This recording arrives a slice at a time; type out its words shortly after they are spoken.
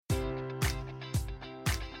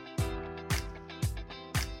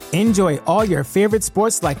Enjoy all your favorite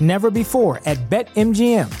sports like never before at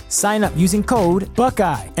BetMGM. Sign up using code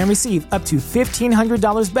Buckeye and receive up to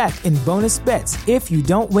 $1,500 back in bonus bets if you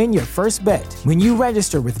don't win your first bet. When you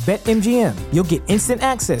register with BetMGM, you'll get instant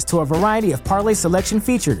access to a variety of parlay selection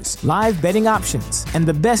features, live betting options, and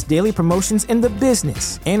the best daily promotions in the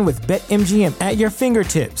business. And with BetMGM at your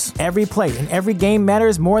fingertips, every play and every game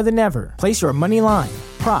matters more than ever. Place your money line,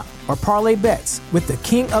 prop, or parlay bets with the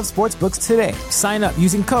king of sportsbooks today. Sign up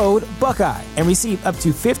using code Buckeye and receive up to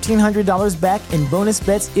 $1,500 back in bonus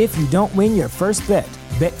bets if you don't win your first bet.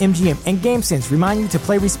 BetMGM and GameSense remind you to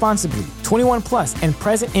play responsibly. 21 plus and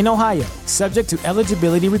present in Ohio, subject to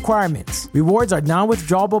eligibility requirements. Rewards are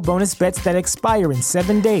non-withdrawable bonus bets that expire in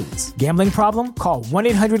 7 days. Gambling problem? Call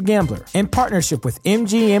 1-800-GAMBLER. In partnership with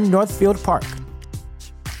MGM Northfield Park.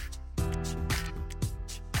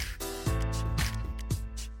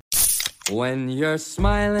 When you're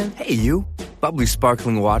smiling. Hey, you. Bubbly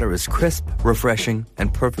sparkling water is crisp, refreshing,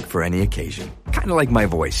 and perfect for any occasion. Kind of like my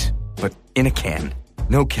voice, but in a can.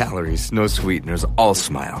 No calories, no sweeteners, all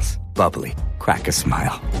smiles. Bubbly. Crack a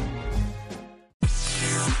smile.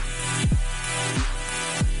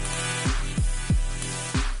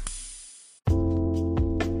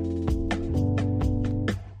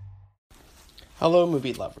 Hello,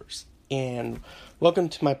 movie lovers, and welcome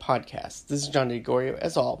to my podcast. This is John DeGorio,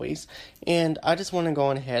 as always, and I just want to go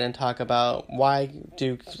on ahead and talk about why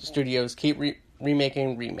do studios keep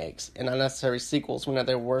remaking remakes and unnecessary sequels when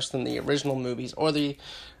they're worse than the original movies or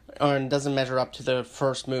doesn't measure up to the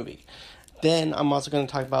first movie. Then I'm also going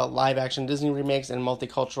to talk about live-action Disney remakes and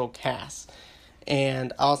multicultural casts,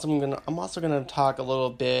 and I'm also going to talk a little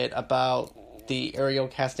bit about the Ariel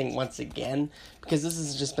casting once again, because this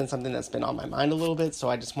has just been something that's been on my mind a little bit, so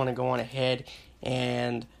I just want to go on ahead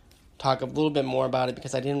and talk a little bit more about it,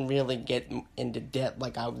 because I didn't really get into depth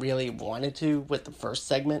like I really wanted to with the first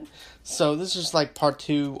segment. So this is just like part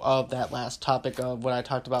 2 of that last topic of what I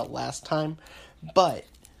talked about last time. But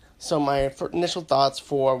so my initial thoughts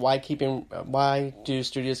for why do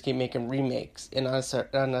studios keep making remakes and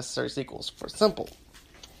unnecessary sequels?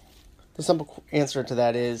 The simple answer to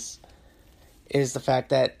that is the fact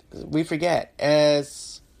that we forget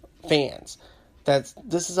as fans that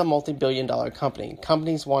this is a multi-billion-dollar company.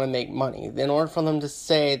 Companies want to make money. In order for them to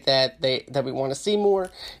say that we want to see more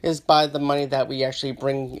is by the money that we actually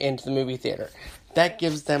bring into the movie theater. That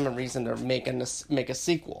gives them a reason to make a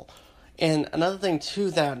sequel. And another thing too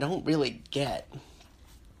that I don't really get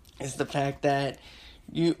is the fact that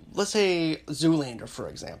let's say Zoolander, for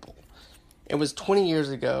example. It was 20 years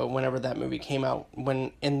ago whenever that movie came out,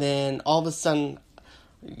 and then all of a sudden,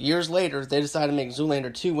 years later, they decided to make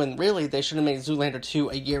Zoolander 2, when really they should have made Zoolander 2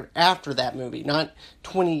 a year after that movie, not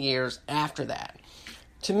 20 years after that.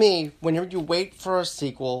 To me, whenever you wait for a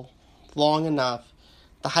sequel long enough,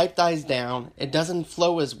 the hype dies down, it doesn't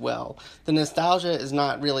flow as well, the nostalgia is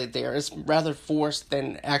not really there, it's rather forced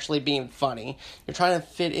than actually being funny. You're trying to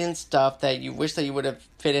fit in stuff that you wish that you would have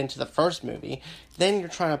fit into the first movie, then you're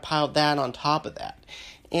trying to pile that on top of that,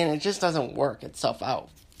 and it just doesn't work itself out.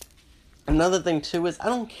 Another thing too is I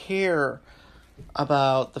don't care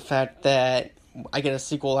about the fact that I get a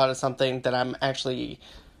sequel out of something that I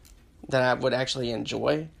would actually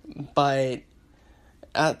enjoy, but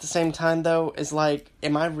at the same time, though, is like,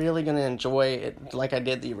 am I really going to enjoy it like I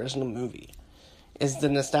did the original movie? Is the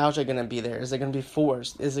nostalgia going to be there? Is it going to be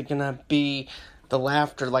forced? Is it going to be the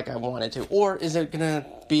laughter like I wanted to? Or is it going to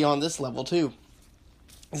be on this level, too?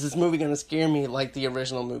 Is this movie going to scare me like the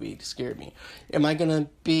original movie scared me? Am I going to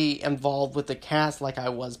be involved with the cast like I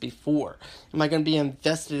was before? Am I going to be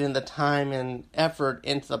invested in the time and effort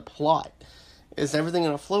into the plot? Is everything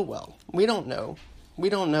going to flow well? We don't know. We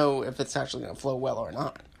don't know if it's actually going to flow well or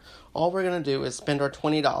not. All we're going to do is spend our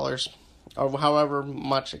 $20, or however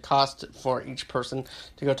much it costs for each person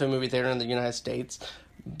to go to a movie theater in the United States,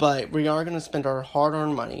 but we are going to spend our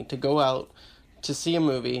hard-earned money to go out to see a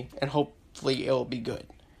movie, and hopefully it will be good.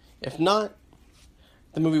 If not,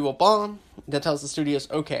 the movie will bomb. That tells the studios,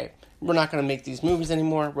 okay, we're not going to make these movies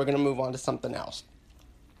anymore, we're going to move on to something else.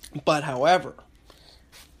 But however,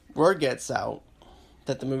 word gets out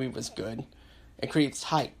that the movie was good. It creates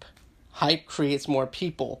hype. Hype creates more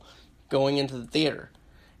people going into the theater.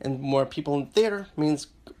 And more people in the theater means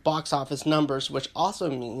box office numbers, which also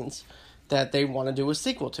means that they want to do a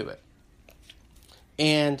sequel to it.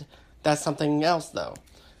 And that's something else, though.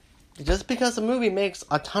 Just because a movie makes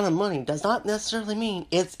a ton of money does not necessarily mean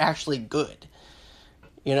it's actually good.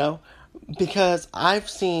 You know? Because I've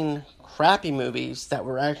seen crappy movies that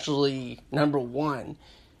were actually number one.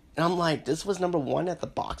 And I'm like, this was number one at the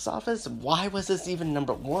box office? Why was this even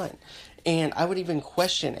number one? And I would even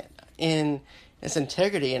question it. And its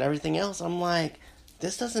integrity and everything else, I'm like,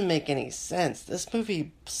 this doesn't make any sense. This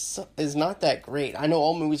movie is not that great. I know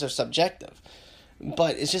all movies are subjective,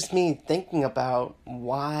 but it's just me thinking about,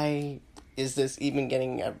 why is this even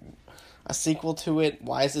getting a sequel to it?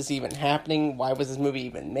 Why is this even happening? Why was this movie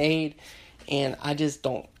even made? And I just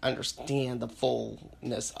don't understand the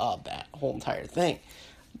fullness of that whole entire thing.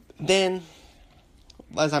 Then,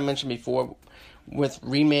 as I mentioned before, with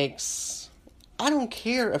remakes, I don't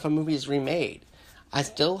care if a movie is remade. I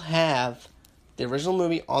still have the original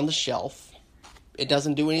movie on the shelf. It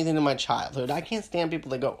doesn't do anything to my childhood. I can't stand people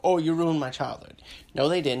that go, oh, you ruined my childhood. No,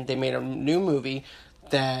 they didn't. They made a new movie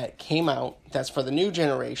that came out that's for the new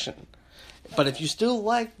generation. But if you still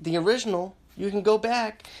like the original, you can go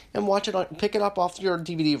back and watch it, pick it up off your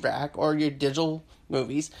DVD rack or your digital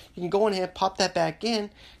movies. You can go in here, pop that back in,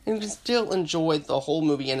 and you can still enjoy the whole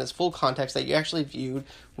movie in its full context that you actually viewed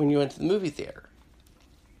when you went to the movie theater.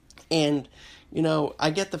 And, you know,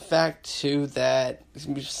 I get the fact, too, that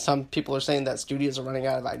some people are saying that studios are running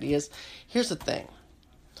out of ideas. Here's the thing.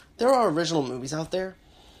 There are original movies out there,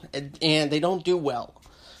 and they don't do well,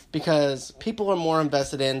 because people are more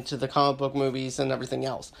invested into the comic book movies and everything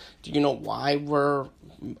else. Do you know why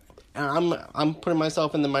I'm putting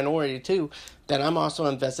myself in the minority too, that I'm also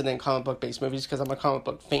invested in comic book based movies because I'm a comic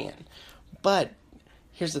book fan. But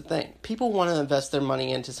here's the thing. People want to invest their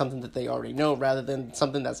money into something that they already know rather than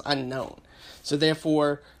something that's unknown. So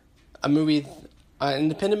therefore, an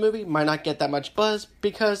independent movie might not get that much buzz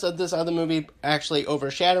because of this other movie actually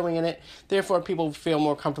overshadowing in it. Therefore, people feel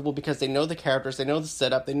more comfortable because they know the characters, they know the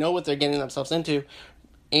setup, they know what they're getting themselves into,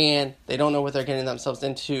 and they don't know what they're getting themselves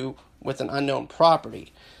into with an unknown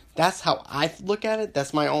property. That's how I look at it.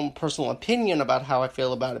 That's my own personal opinion about how I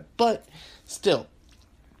feel about it. But still,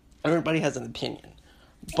 everybody has an opinion.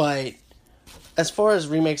 But as far as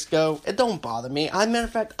remakes go, it don't bother me. As a matter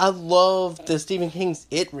of fact, I love the Stephen King's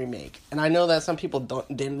It remake. And I know that some people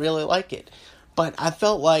didn't really like it. But I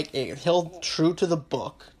felt like it held true to the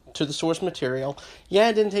book, to the source material. Yeah,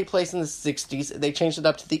 it didn't take place in the 60s. They changed it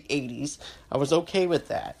up to the 80s. I was okay with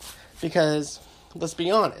that. Because, let's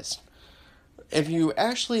be honest, if you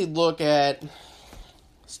actually look at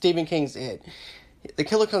Stephen King's It, the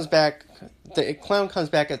killer comes back, the clown comes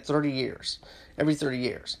back at 30 years. Every 30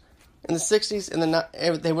 years. In the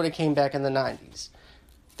 60s, they would have came back in the 90s.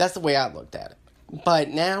 That's the way I looked at it. But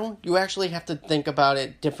now, you actually have to think about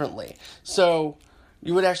it differently. So,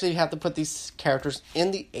 you would actually have to put these characters in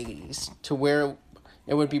the 80s to where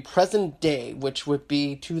it would be present day, which would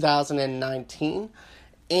be 2019.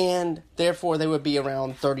 And therefore, they would be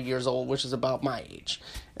around 30 years old, which is about my age.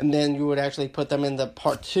 And then you would actually put them in the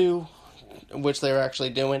part 2, which they're actually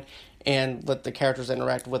doing, and let the characters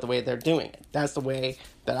interact with the way they're doing it. That's the way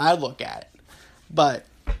that I look at it. But,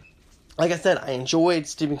 like I said, I enjoyed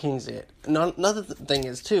Stephen King's It. Another thing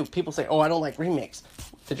is, too, people say, oh, I don't like remakes.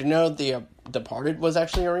 Did you know The Departed was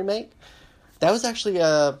actually a remake? That was actually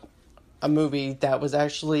a movie that was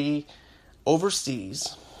actually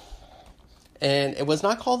overseas. And it was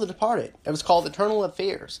not called The Departed. It was called Eternal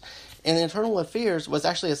Affairs. And Eternal Affairs was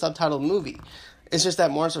actually a subtitled movie. It's just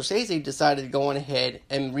that Martin Scorsese decided to go on ahead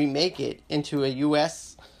and remake it into a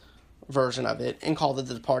U.S. version of it and called it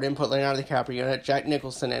The Departed and put Leonardo DiCaprio in it, Jack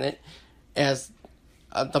Nicholson in it as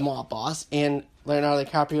the mob boss, and Leonardo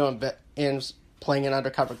DiCaprio and playing an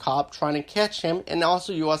undercover cop trying to catch him. And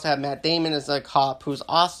also you also have Matt Damon as a cop who's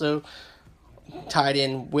also tied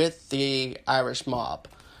in with the Irish mob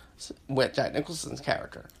with Jack Nicholson's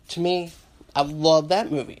character. To me, I love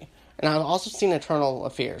that movie. And I've also seen Eternal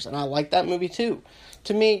Affairs, and I like that movie too.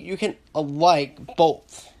 To me, you can like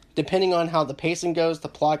both, depending on how the pacing goes, the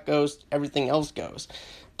plot goes, everything else goes.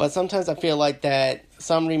 But sometimes I feel like that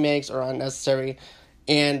some remakes are unnecessary,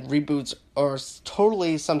 and reboots are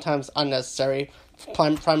totally sometimes unnecessary.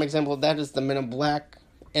 Prime example of that is the Men in Black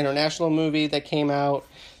international movie that came out.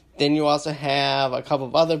 Then you also have a couple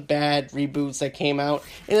of other bad reboots that came out,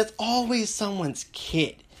 and it's always someone's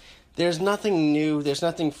kid. There's nothing new, there's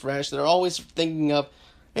nothing fresh. They're always thinking of,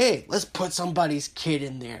 hey, let's put somebody's kid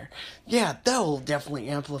in there. Yeah, that'll definitely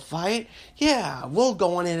amplify it. Yeah, we'll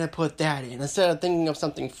go on in and put that in, instead of thinking of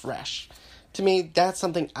something fresh. To me, that's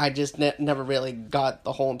something I just never really got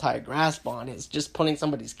the whole entire grasp on. It's just putting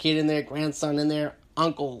somebody's kid in there, grandson in there,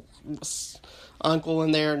 uncle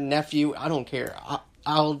in there, nephew, I don't care.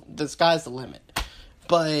 The sky's the limit.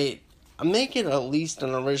 But make it at least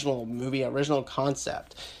an original movie, original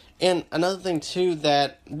concept. And another thing, too,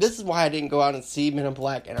 that this is why I didn't go out and see Men in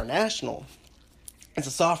Black International. It's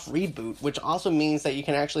a soft reboot, which also means that you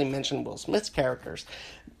can actually mention Will Smith's characters.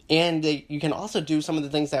 And you can also do some of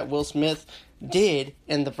the things that Will Smith did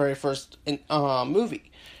in the very first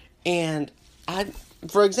movie. And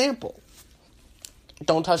For example,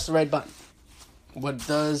 don't touch the red button. What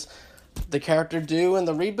does the character do in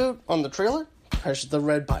the reboot on the trailer? Push the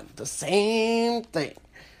red button. The same thing.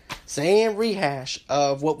 Same rehash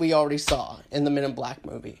of what we already saw in the Men in Black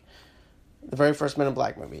movie. The very first Men in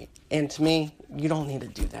Black movie. And to me, you don't need to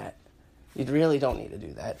do that. You really don't need to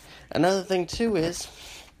do that. Another thing, too, is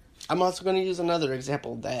I'm also going to use another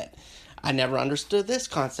example that I never understood this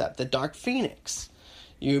concept. The Dark Phoenix.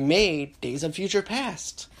 You made Days of Future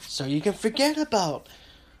Past so you can forget about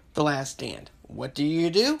The Last Stand. What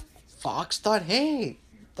do? Fox thought, hey,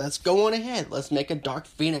 let's go on ahead. Let's make a Dark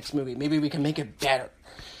Phoenix movie. Maybe we can make it better.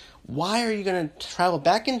 Why are you going to travel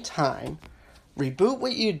back in time, reboot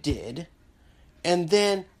what you did, and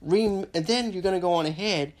then you're going to go on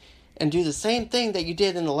ahead and do the same thing that you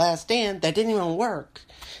did in The Last Stand that didn't even work?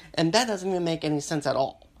 And that doesn't even make any sense at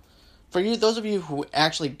all. For you, those of you who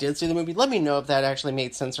actually did see the movie, let me know if that actually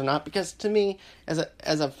made sense or not. Because to me, as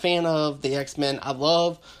a fan of the X-Men, I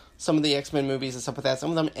love some of the X-Men movies and stuff like that.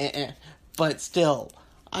 Some of them, but still,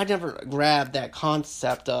 I never grabbed that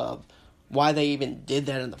concept of why they even did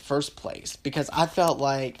that in the first place. Because I felt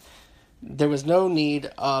like there was no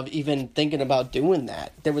need of even thinking about doing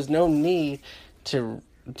that. There was no need to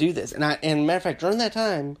do this. And matter of fact, during that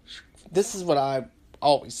time, this is what I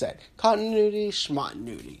always said. Continuity,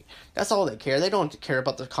 schmontinuity. That's all they care. They don't care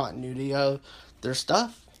about the continuity of their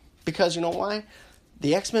stuff. Because you know why?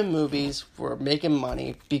 The X-Men movies were making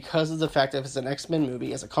money because of the fact that it's an X-Men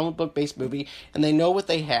movie, it's a comic book based movie, and they know what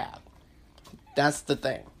they have. That's the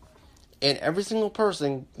thing. And every single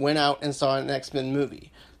person went out and saw an X-Men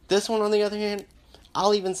movie. This one, on the other hand,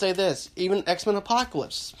 I'll even say this. Even X-Men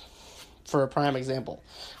Apocalypse, for a prime example.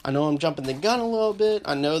 I know I'm jumping the gun a little bit.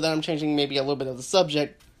 I know that I'm changing maybe a little bit of the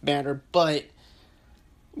subject matter. But,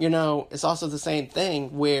 it's also the same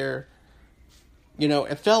thing where,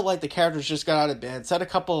 it felt like the characters just got out of bed, said a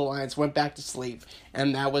couple of lines, went back to sleep,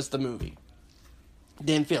 and that was the movie.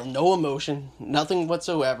 Didn't feel no emotion, nothing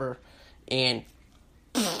whatsoever, and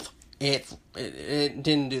it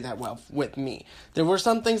didn't do that well with me. There were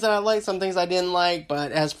some things that I liked, some things I didn't like,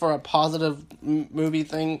 but as for a positive movie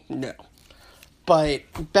thing, no. But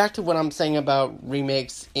back to what I'm saying about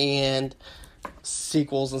remakes and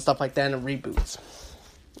sequels and stuff like that and reboots.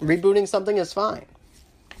 Rebooting something is fine.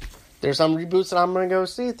 There's some reboots that I'm going to go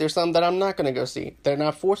see. There's some that I'm not going to go see. They're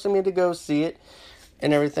not forcing me to go see it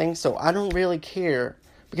and everything. So I don't really care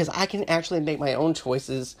because I can actually make my own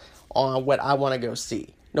choices on what I want to go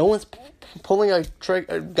see. No one's pulling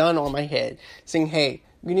a gun on my head saying, hey,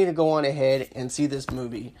 you need to go on ahead and see this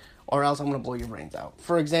movie or else I'm going to blow your brains out.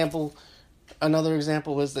 For example, another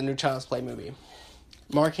example is the new Child's Play movie.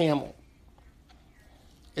 Mark Hamill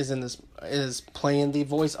is playing the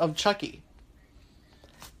voice of Chucky.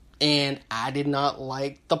 And I did not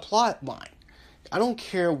like the plot line. I don't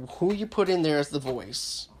care who you put in there as the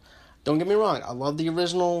voice. Don't get me wrong. I love the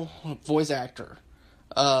original voice actor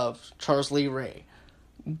of Charles Lee Ray,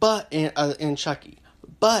 but in Chucky.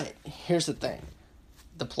 But here's the thing: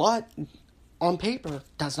 the plot on paper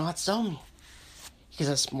does not sell me. He's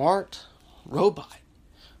a smart robot,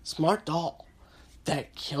 smart doll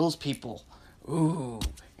that kills people. Ooh,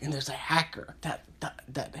 and there's a hacker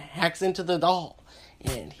that hacks into the doll.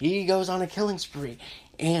 And he goes on a killing spree.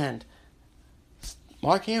 And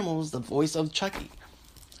Mark Hamill is the voice of Chucky.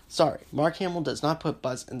 Sorry, Mark Hamill does not put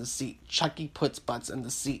butts in the seat. Chucky puts butts in the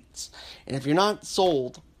seats. And if you're not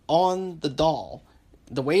sold on the doll,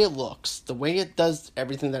 the way it looks, the way it does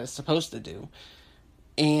everything that it's supposed to do,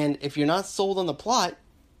 and if you're not sold on the plot,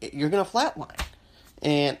 you're going to flatline.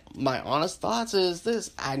 And my honest thoughts is this: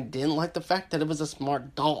 I didn't like the fact that it was a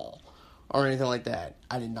smart doll or anything like that.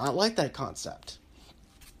 I did not like that concept.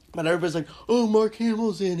 But everybody's like, oh, Mark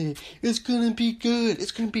Hamill's in it. It's going to be good.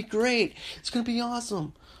 It's going to be great. It's going to be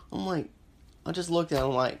awesome. I'm like, I just looked at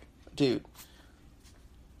him like, dude,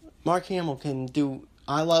 Mark Hamill can do,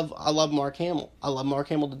 I love Mark Hamill. I love Mark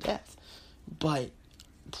Hamill to death. But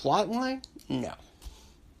plotline? No.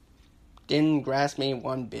 Didn't grasp me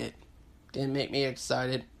one bit. Didn't make me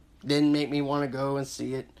excited. Didn't make me want to go and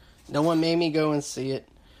see it. No one made me go and see it.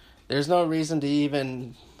 There's no reason to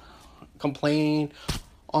even complain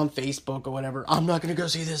on Facebook or whatever. I'm not going to go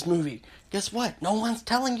see this movie. Guess what? No one's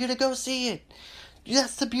telling you to go see it.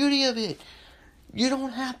 That's the beauty of it. You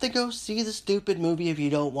don't have to go see the stupid movie if you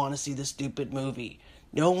don't want to see the stupid movie.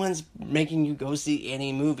 No one's making you go see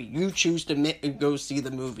any movie. You choose to go see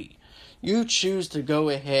the movie. You choose to go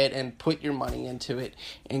ahead and put your money into it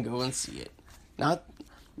and go and see it.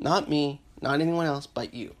 Not me, not anyone else,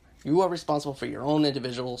 but you. You are responsible for your own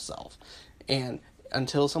individual self. And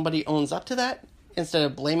until somebody owns up to that, instead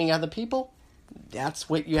of blaming other people, That's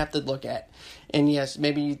what you have to look at. And yes,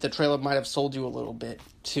 maybe the trailer might have sold you a little bit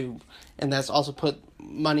too, and that's also put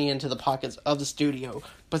money into the pockets of the studio.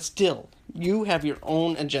 But still, you have your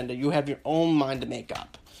own agenda. You have your own mind to make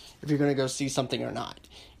up if you're going to go see something or not.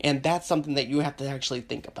 And that's something that you have to actually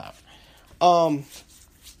think about.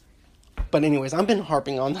 But anyways, I've been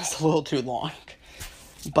harping on this a little too long.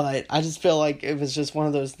 But I just feel like it was just one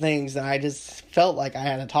of those things that I just felt like I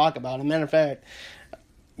had to talk about. As a matter of fact,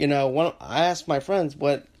 I asked my friends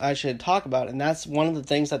what I should talk about, and that's one of the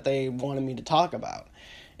things that they wanted me to talk about.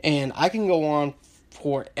 And I can go on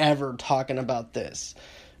forever talking about this,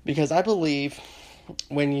 because I believe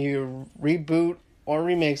when you reboot or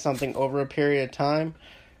remake something over a period of time,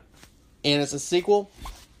 and it's a sequel,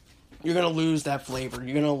 you're going to lose that flavor.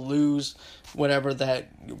 You're going to lose whatever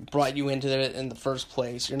that brought you into it in the first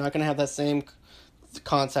place. You're not going to have that same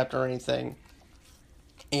concept or anything.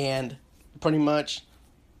 And pretty much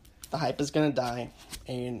the hype is going to die,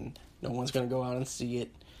 and no one's going to go out and see it.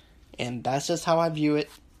 And that's just how I view it.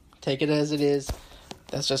 Take it as it is.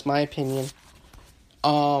 That's just my opinion.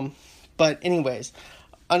 But anyways,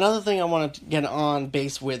 another thing I want to get on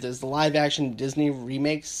base with is the live-action Disney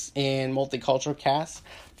remakes and multicultural casts.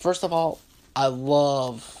 First of all, I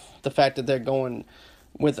love the fact that they're going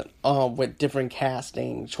with different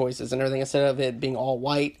casting choices and everything. Instead of it being all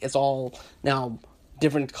white, it's all now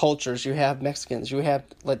different cultures. You have Mexicans. You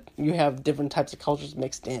have different types of cultures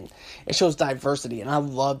mixed in. It shows diversity, and I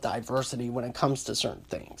love diversity when it comes to certain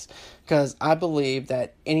things, because I believe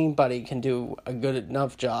that anybody can do a good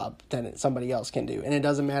enough job that somebody else can do, and it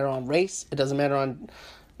doesn't matter on race. It doesn't matter on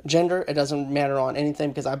gender. It doesn't matter on anything,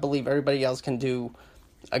 because I believe everybody else can do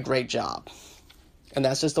a great job. And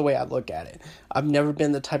that's just the way I look at it. I've never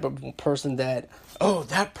been the type of person that, oh,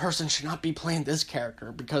 that person should not be playing this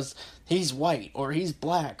character because he's white, or he's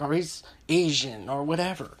black, or he's Asian, or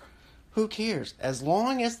whatever. Who cares? As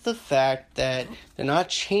long as the fact that they're not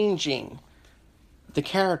changing the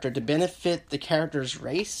character to benefit the character's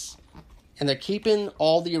race, and they're keeping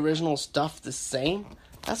all the original stuff the same,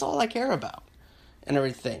 that's all I care about and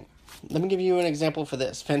everything. Let me give you an example for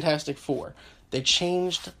this. Fantastic Four. They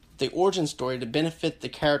changed the origin story to benefit the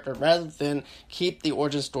character rather than keep the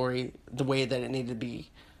origin story the way that it needed to be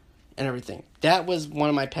and everything. That was one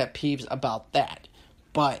of my pet peeves about that.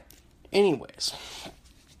 But anyways,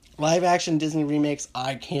 live action Disney remakes,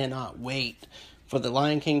 I cannot wait for The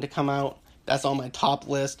Lion King to come out. That's on my top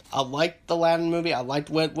list. I liked the Aladdin movie. I liked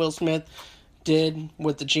what Will Smith did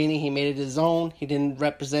with the genie. He made it his own. He didn't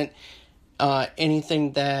represent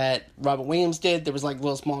anything that Robin Williams did. There was like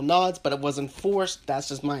little small nods, but it wasn't forced. That's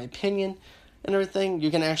just my opinion and everything. You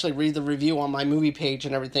can actually read the review on my movie page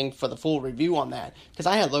and everything for the full review on that, because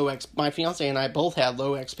I had my fiance and I both had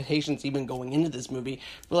low expectations even going into this movie.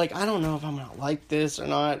 We're like, I don't know if I'm gonna like this or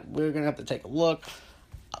not. We're gonna have to take a look.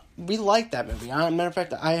 We like that movie. As a matter of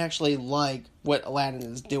fact, I actually like what Aladdin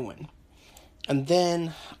is doing, and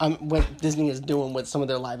then what Disney is doing with some of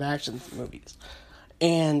their live action movies.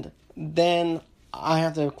 And then I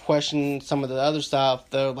have to question some of the other stuff,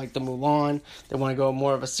 though, like the Mulan. They want to go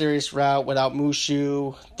more of a serious route without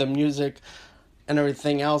Mushu. The music and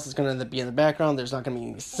everything else is going to be in the background. There's not going to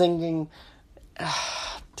be any singing.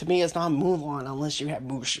 To me, it's not Mulan unless you have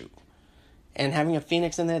Mushu. And having a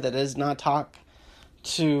phoenix in there that does not talk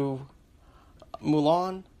to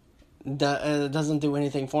Mulan doesn't do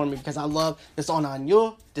anything for me, because I love dishonor on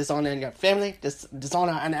you, dishonor on your family,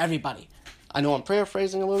 dishonor on everybody. I know I'm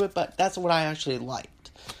paraphrasing a little bit, but that's what I actually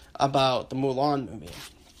liked about the Mulan movie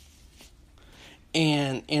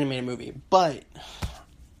and animated movie. But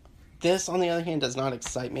this, on the other hand, does not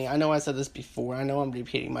excite me. I know I said this before. I know I'm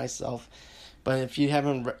repeating myself, but if you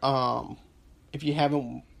haven't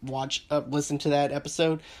listened to that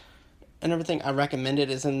episode and everything, I recommend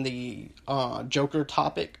it. It's in the Joker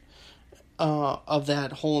topic of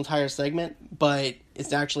that whole entire segment, but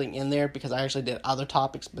it's actually in there because I actually did other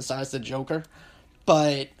topics besides the Joker.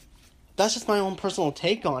 But that's just my own personal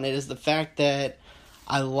take on it, is the fact that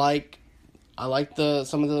I like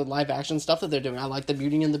some of the live action stuff that they're doing. I like the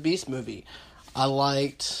Beauty and the Beast movie. I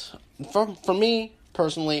liked, for me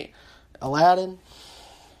personally, Aladdin,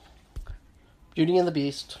 Beauty and the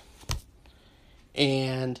Beast,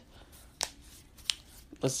 and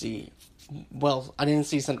let's see. Well, I didn't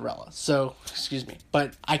see Cinderella, so, excuse me.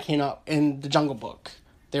 But I cannot, in The Jungle Book,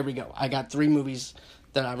 there we go. I got 3 movies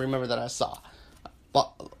that I remember that I saw. But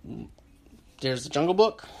there's The Jungle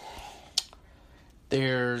Book,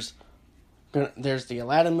 there's the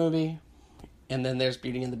Aladdin movie, and then there's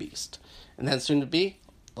Beauty and the Beast. And then soon to be,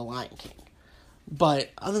 The Lion King.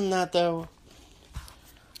 But other than that, though,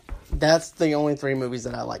 that's the only 3 movies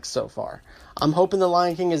that I like so far. I'm hoping The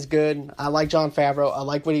Lion King is good. I like Jon Favreau. I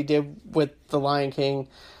like what he did with The Lion King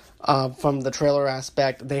from the trailer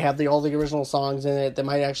aspect. They have all the original songs in it. They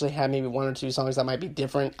might actually have maybe one or two songs that might be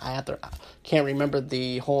different. I can't remember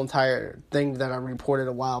the whole entire thing that I reported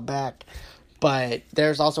a while back. But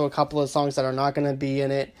there's also a couple of songs that are not going to be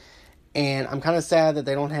in it. And I'm kind of sad that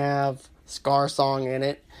they don't have Scar song in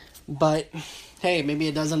it. But, hey, maybe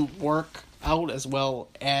it doesn't work out as well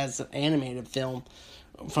as an animated film.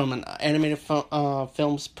 From an animated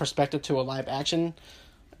film's perspective to a live action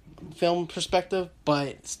film perspective.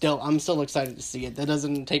 But still, I'm still excited to see it. That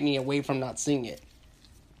doesn't take me away from not seeing it.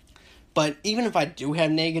 But even if I do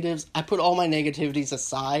have negatives, I put all my negativities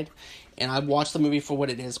aside. And I watch the movie for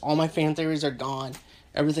what it is. All my fan theories are gone.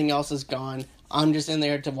 Everything else is gone. I'm just in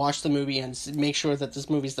there to watch the movie and make sure that this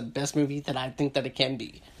movie is the best movie that I think that it can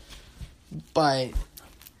be. But,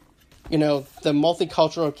 you know, the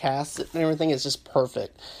multicultural cast and everything is just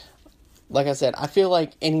perfect. Like I said, I feel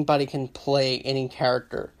like anybody can play any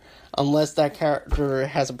character. Unless that character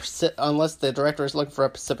unless the director is looking for a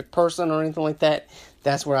specific person or anything like that.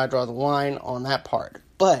 That's where I draw the line on that part.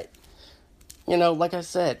 But, you know, like I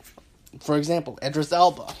said, for example, Idris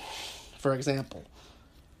Elba, for example.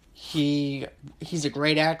 He's a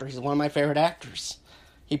great actor. He's one of my favorite actors.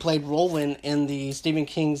 He played Roland in the Stephen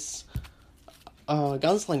King's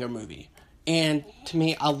Gunslinger movie. And to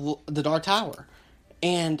me, The Dark Tower.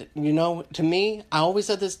 And, you know, to me, I always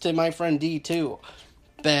said this to my friend D too,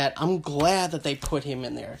 that I'm glad that they put him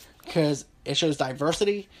in there. Because it shows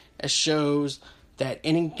diversity. It shows that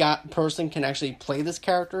any person can actually play this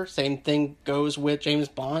character. Same thing goes with James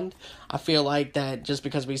Bond. I feel like that just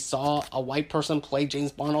because we saw a white person play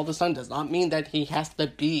James Bond all of a sudden does not mean that he has to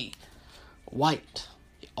be white.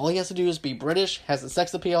 All he has to do is be British, has the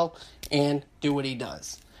sex appeal, and do what he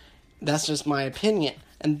does. That's just my opinion.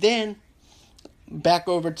 And then, back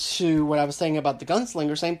over to what I was saying about the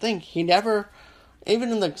Gunslinger, same thing. He never,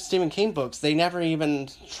 even in the Stephen King books, they never even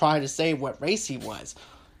try to say what race he was.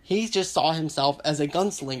 He just saw himself as a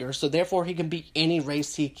gunslinger, so therefore he can be any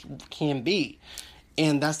race he can be.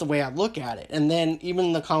 And that's the way I look at it. And then, even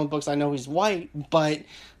in the comic books, I know he's white, but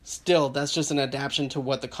still, that's just an adaptation to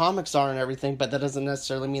what the comics are and everything, but that doesn't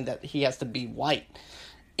necessarily mean that he has to be white.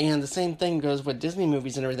 And the same thing goes with Disney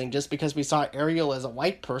movies and everything. Just because we saw Ariel as a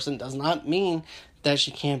white person does not mean that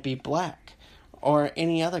she can't be black or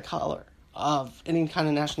any other color of any kind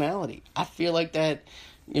of nationality. I feel like that,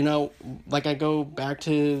 you know, like I go back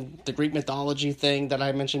to the Greek mythology thing that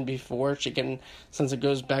I mentioned before. Since it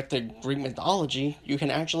goes back to Greek mythology, you can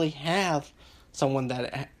actually have someone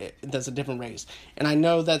that's a different race. And I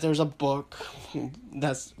know that there's a book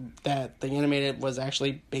that the animated was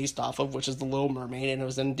actually based off of, which is The Little Mermaid, and it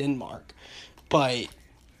was in Denmark. But,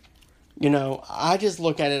 you know, I just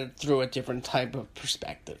look at it through a different type of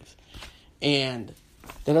perspective. And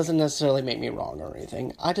that doesn't necessarily make me wrong or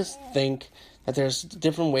anything. I just think that there's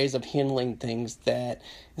different ways of handling things that,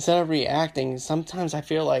 instead of reacting, sometimes I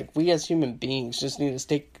feel like we as human beings just need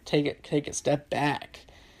to take a step back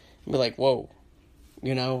and be like, whoa,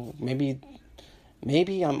 you know, maybe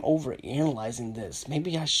I'm overanalyzing this.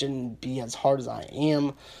 Maybe I shouldn't be as hard as I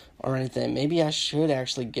am or anything. Maybe I should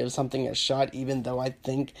actually give something a shot, even though I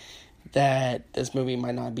think that this movie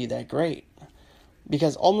might not be that great.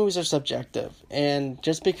 Because all movies are subjective, and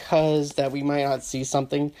just because that we might not see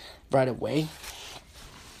something right away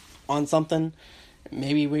on something,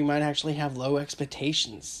 maybe we might actually have low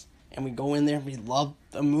expectations, and we go in there and we love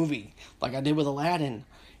the movie, like I did with Aladdin.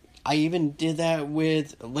 I even did that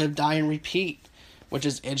with Live, Die, and Repeat, which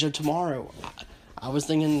is Edge of Tomorrow. I was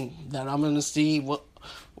thinking that I'm going to see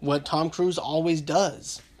what Tom Cruise always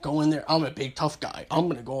does. Go in there, I'm a big tough guy. I'm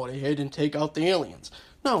going to go ahead and take out the aliens.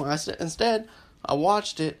 No, instead, I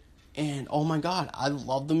watched it, and oh my god, I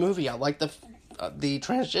love the movie. I like the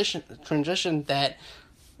transition that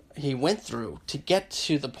he went through to get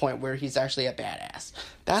to the point where he's actually a badass.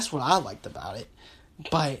 That's what I liked about it.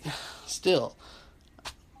 But still,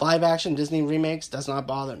 live action Disney remakes does not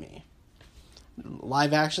bother me.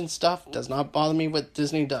 Live action stuff does not bother me what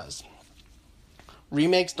Disney does.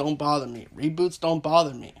 Remakes don't bother me. Reboots don't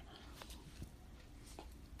bother me.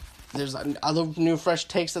 There's other new fresh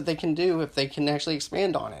takes that they can do if they can actually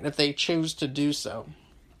expand on it, if they choose to do so.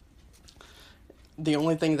 The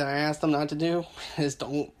only thing that I ask them not to do is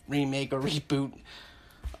don't remake or reboot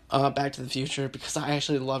Back to the Future, because I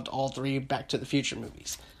actually loved all three Back to the Future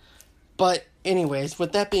movies. But anyways,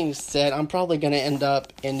 with that being said, I'm probably going to end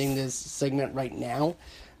up ending this segment right now.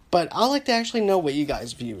 But I'd like to actually know what you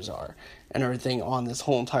guys' views are and everything on this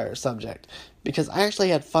whole entire subject. Because I actually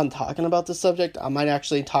had fun talking about this subject. I might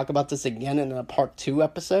actually talk about this again in a part 2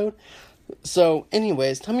 episode. So,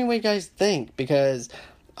 anyways, tell me what you guys think, because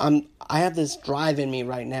I have this drive in me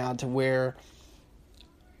right now to where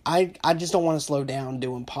I just don't want to slow down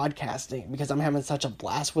doing podcasting, because I'm having such a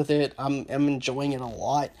blast with it. I'm enjoying it a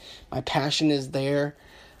lot. My passion is there.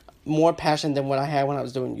 More passion than what I had when I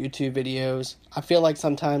was doing YouTube videos. I feel like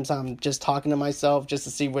sometimes I'm just talking to myself just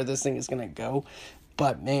to see where this thing is going to go.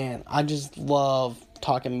 But man, I just love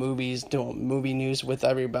talking movies, doing movie news with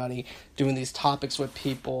everybody, doing these topics with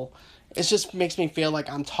people. It just makes me feel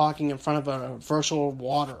like I'm talking in front of a virtual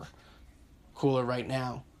water cooler right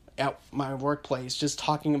now at my workplace, just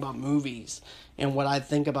talking about movies and what I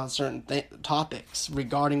think about certain topics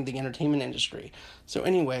regarding the entertainment industry. So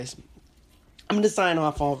anyways, I'm going to sign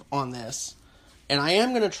off on this. And I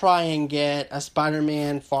am going to try and get a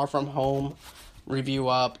Spider-Man Far From Home review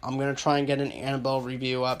up. I'm going to try and get an Annabelle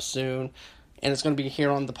review up soon. And it's going to be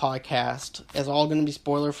here on the podcast. It's all going to be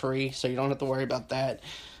spoiler free, so you don't have to worry about that.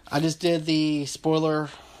 I just did the spoiler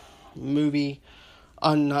movie,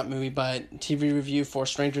 not movie, but TV review for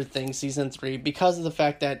Stranger Things Season 3 because of the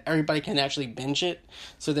fact that everybody can actually binge it.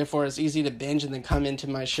 So therefore it's easy to binge and then come into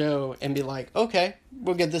my show and be like, okay,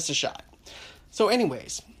 we'll give this a shot. So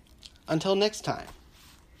anyways, until next time,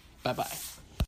 bye-bye.